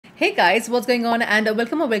Hey guys, what's going on, and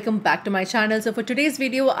welcome back to my channel. So for today's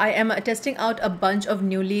video I am testing out a bunch of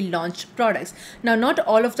newly launched products. Now not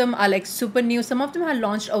all of them are like super new, some of them are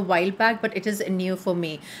launched a while back, but it is new for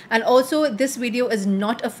me. And also this video is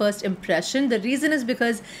not a first impression. The reason is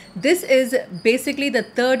because this is basically the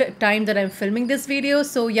third time that I'm filming this video.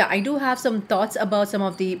 So yeah, I do have some thoughts about some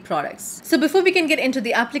of the products. So before we can get into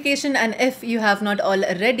the application, and if you have not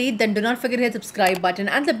already, then do not forget to hit the subscribe button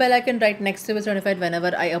and the bell icon right next to it, so notified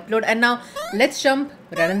whenever I upload. And now let's jump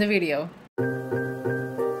right in the video.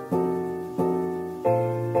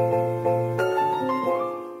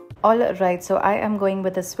 Alright, so I am going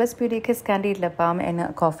with the Swiss Beauty Kiss Candy Lip Balm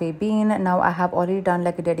in Coffee Bean. Now I have already done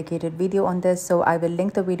like a dedicated video on this, so I will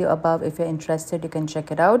link the video above. If you're interested, you can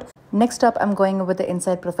check it out. Next up, I'm going with the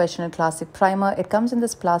Inside Professional Classic Primer. It comes in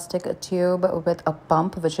this plastic tube with a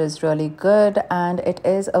pump, which is really good, and it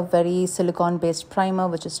is a very silicone based primer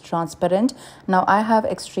which is transparent. Now I have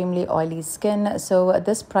extremely oily skin, so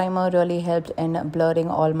this primer really helped in blurring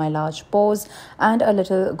all my large pores, and a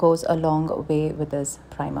little goes a long way with this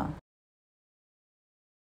primer.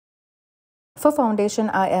 For foundation,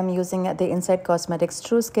 I am using the Inside Cosmetics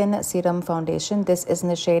True Skin Serum Foundation. This is in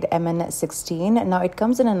the shade MN16. Now it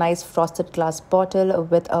comes in a nice frosted glass bottle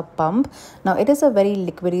with a pump. Now it is a very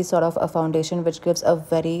liquidy sort of a foundation which gives a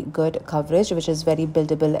very good coverage, which is very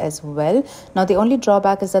buildable as well. Now the only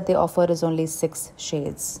drawback is that they offer is only 6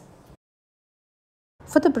 shades.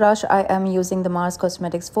 For the brush, I am using the Mars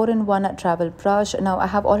Cosmetics 4-in-1 travel brush. Now I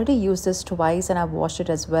have already used this twice and I've washed it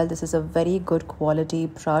as well. This is a very good quality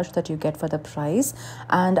brush that you get for the price.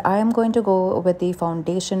 And I am going to go with the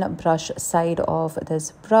foundation brush side of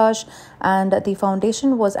this brush. And the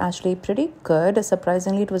foundation was actually pretty good.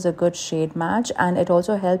 Surprisingly, it was a good shade match, and it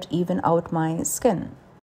also helped even out my skin.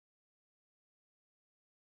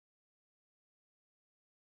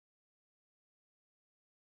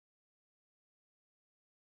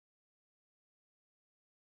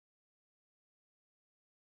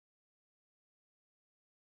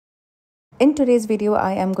 In today's video,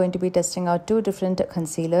 I am going to be testing out 2 different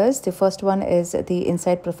concealers. The first one is the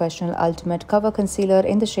Inside Professional Ultimate Cover Concealer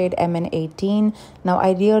in the shade MN18. Now,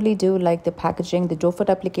 I really do like the packaging. The doe foot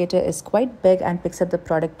applicator is quite big and picks up the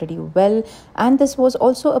product pretty well. And this was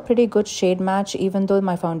also a pretty good shade match. Even though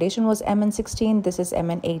my foundation was MN16, this is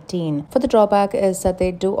MN18. For the drawback is that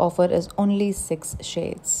they do offer is only 6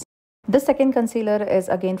 shades. The second concealer is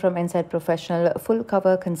again from Inside Professional Full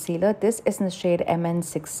Cover Concealer. This is in the shade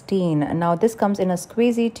MN16. Now this comes in a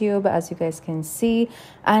squeezy tube, as you guys can see,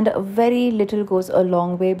 and very little goes a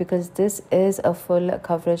long way because this is a full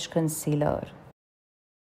coverage concealer.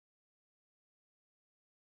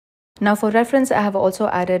 Now for reference, I have also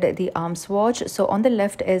added the arm swatch. So on the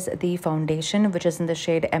left is the foundation, which is in the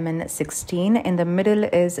shade MN16. In the middle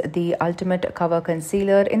is the Ultimate Cover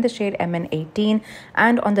Concealer in the shade MN18.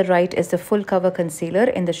 And on the right is the Full Cover Concealer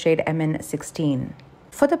in the shade MN16.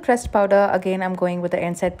 For the pressed powder, again, I'm going with the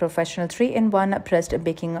Inside Professional 3-in-1 pressed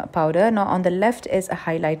baking powder. Now on the left is a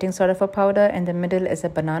highlighting sort of a powder. In the middle is a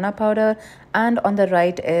banana powder. And on the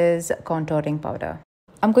right is contouring powder.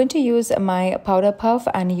 I'm going to use my powder puff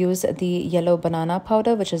and use the yellow banana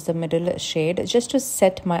powder, which is the middle shade, just to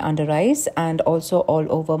set my under eyes and also all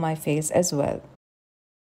over my face as well.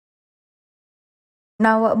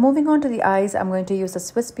 Now moving on to the eyes, I'm going to use the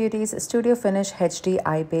Swiss Beauty's Studio Finish HD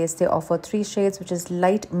Eye Base. They offer 3 shades, which is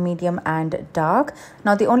light, medium and dark.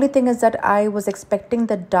 Now the only thing is that I was expecting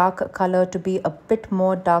the dark color to be a bit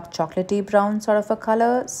more dark chocolatey brown sort of a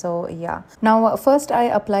color. So yeah. Now first I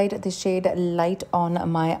applied the shade light on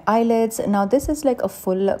my eyelids. Now this is like a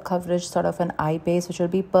full coverage sort of an eye base, which will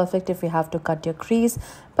be perfect if you have to cut your crease.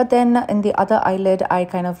 But then in the other eyelid, I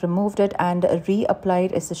kind of removed it and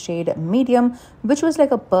reapplied is the shade medium, which was like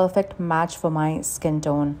a perfect match for my skin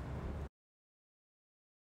tone.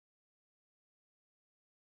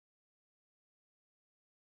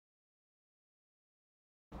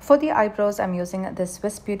 For the eyebrows, I'm using the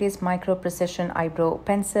Swiss Beauty's Micro Precision Eyebrow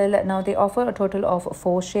Pencil. Now they offer a total of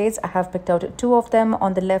 4 shades. I have picked out 2 of them.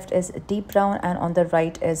 On the left is deep brown and on the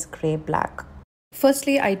right is grey black.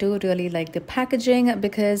 Firstly, I do really like the packaging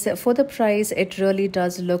because for the price, it really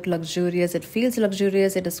does look luxurious. It feels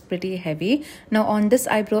luxurious. It is pretty heavy. Now on this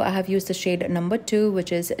eyebrow, I have used the shade number 2,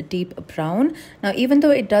 which is deep brown. Now, even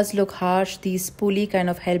though it does look harsh, the spoolie kind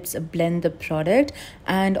of helps blend the product.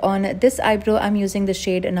 And on this eyebrow, I'm using the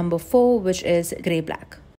shade number 4, which is grey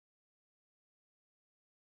black.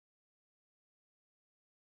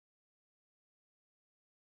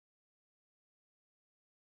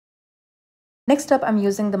 Next up, I'm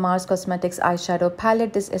using the Mars Cosmetics eyeshadow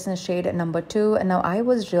palette. This is in shade number 2. And now I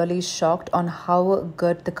was really shocked on how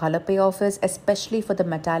good the color payoff is, especially for the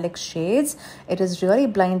metallic shades. It is really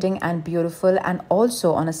blinding and beautiful. And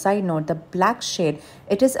also, on a side note, the black shade,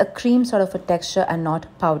 it is a cream sort of a texture and not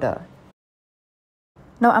powder.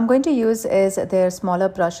 Now I'm going to use is their smaller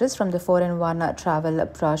brushes from the 4-in-1 travel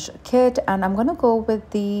brush kit, and I'm going to go with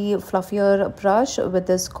the fluffier brush with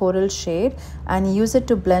this coral shade and use it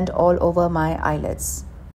to blend all over my eyelids.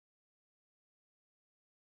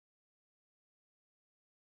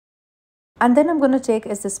 And then I'm going to take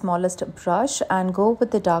is the smallest brush and go with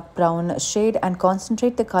the dark brown shade and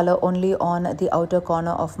concentrate the color only on the outer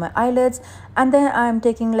corner of my eyelids. And then I'm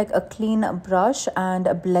taking like a clean brush and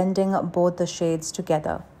blending both the shades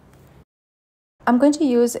together. I'm going to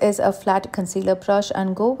use is a flat concealer brush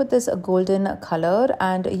and go with this golden color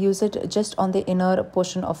and use it just on the inner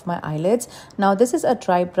portion of my eyelids. Now this is a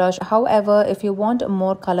dry brush. However, if you want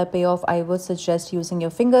more color payoff, I would suggest using your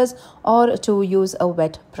fingers or to use a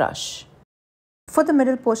wet brush. For the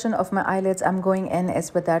middle portion of my eyelids, I'm going in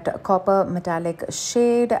is with that copper metallic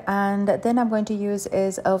shade, and then I'm going to use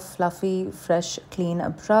is a fluffy, fresh, clean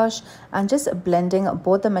brush and just blending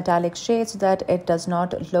both the metallic shades so that it does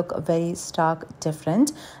not look very stark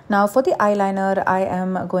different. Now for the eyeliner, I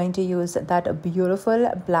am going to use that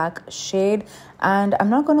beautiful black shade, and I'm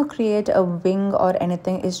not going to create a wing or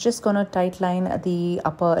anything. It's just going to tightline the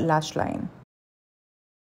upper lash line.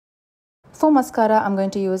 For mascara, I'm going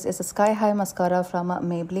to use is a Sky High mascara from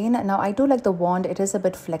Maybelline. Now, I do like the wand. It is a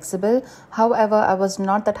bit flexible. However, I was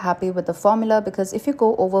not that happy with the formula because if you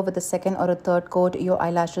go over with a second or a third coat, your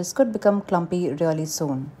eyelashes could become clumpy really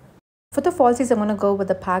soon. For the falsies, I'm going to go with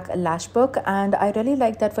the PAC Lash Book, and I really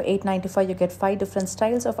like that for $8.95 you get 5 different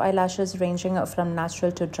styles of eyelashes ranging from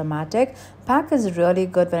natural to dramatic. PAC is really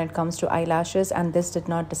good when it comes to eyelashes, and this did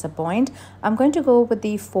not disappoint. I'm going to go with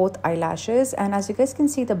the 4th eyelashes, and as you guys can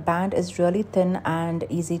see, the band is really thin and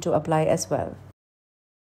easy to apply as well.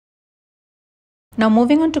 Now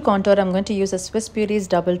moving on to contour, I'm going to use a Swiss Beauty's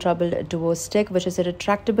Double Trouble Duo Stick, which is a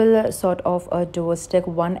retractable sort of a duo stick.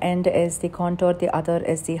 One end is the contour, the other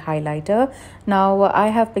is the highlighter. Now I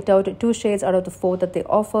have picked out 2 shades out of the 4 that they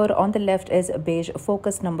offer. On the left is Beige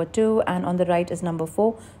Focus number 2 and on the right is number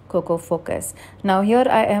 4, Coco Focus. Now here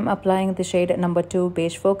I am applying the shade number 2,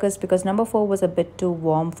 Beige Focus, because number 4 was a bit too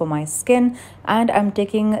warm for my skin, and I'm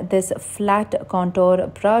taking this flat contour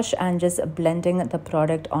brush and just blending the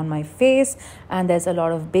product on my face. And there's a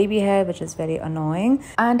lot of baby hair, which is very annoying,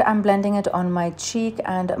 and I'm blending it on my cheek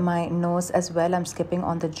and my nose as well. I'm skipping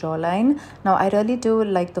on the jawline. Now I really do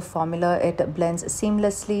like the formula. It blends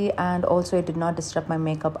seamlessly and also it did not disrupt my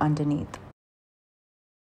makeup underneath.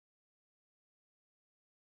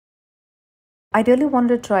 I really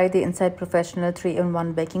wanted to try the Inside Professional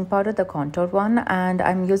 3-in-1 baking powder, the contour one, and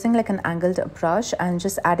I'm using like an angled brush and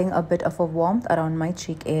just adding a bit of a warmth around my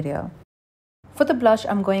cheek area. For the blush,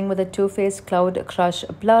 I'm going with a Too Faced Cloud Crush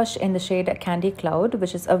blush in the shade Candy Cloud,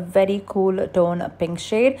 which is a very cool tone pink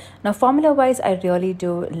shade. Now formula wise, I really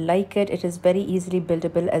do like it. It is very easily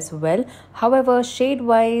buildable as well. However, shade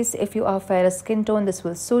wise, if you are fair skin tone, this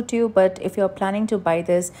will suit you. But if you're planning to buy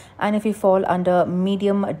this and if you fall under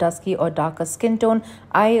medium, dusky or darker skin tone,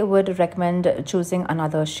 I would recommend choosing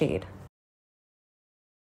another shade.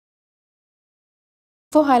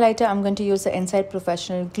 For highlighter, I'm going to use the Inside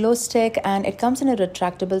Professional Glow Stick, and it comes in a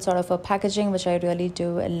retractable sort of a packaging, which I really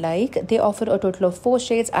do like. They offer a total of 4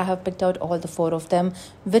 shades. I have picked out all the 4 of them,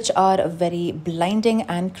 which are very blinding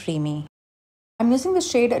and creamy. I'm using the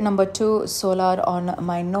shade number 2 Solar on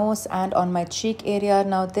my nose and on my cheek area.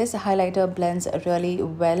 Now this highlighter blends really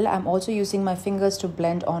well. I'm also using my fingers to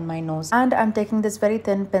blend on my nose. And I'm taking this very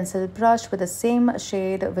thin pencil brush with the same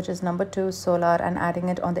shade, which is number 2 Solar, and adding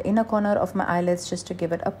it on the inner corner of my eyelids just to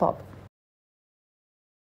give it a pop.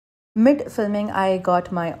 Mid-filming, I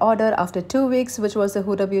got my order after 2 weeks, which was the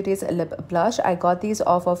Huda Beauty's lip blush. I got these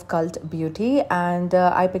off of Cult Beauty, and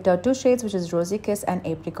I picked out 2 shades, which is Rosy Kiss and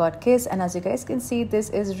Apricot Kiss. And as you guys can see, this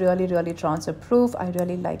is really transfer proof. I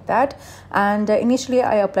really like that. And initially,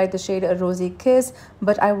 I applied the shade Rosy Kiss,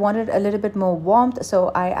 but I wanted a little bit more warmth, so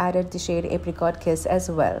I added the shade Apricot Kiss as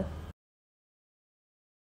well.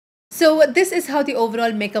 So this is how the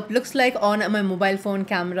overall makeup looks like on my mobile phone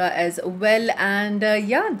camera as well. And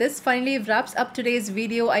yeah, this finally wraps up today's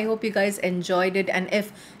video. I hope you guys enjoyed it, and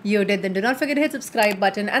if you did, then do not forget to hit subscribe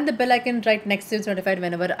button and the bell icon right next to it, notified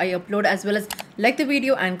whenever I upload, as well as like the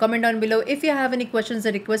video and comment down below. If you have any questions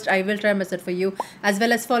or requests, I will try my best for you, as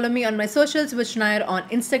well as follow me on my socials, which Shnair on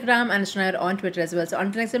Instagram and Shnair on Twitter as well. So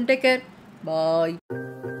until next time, take care. Bye.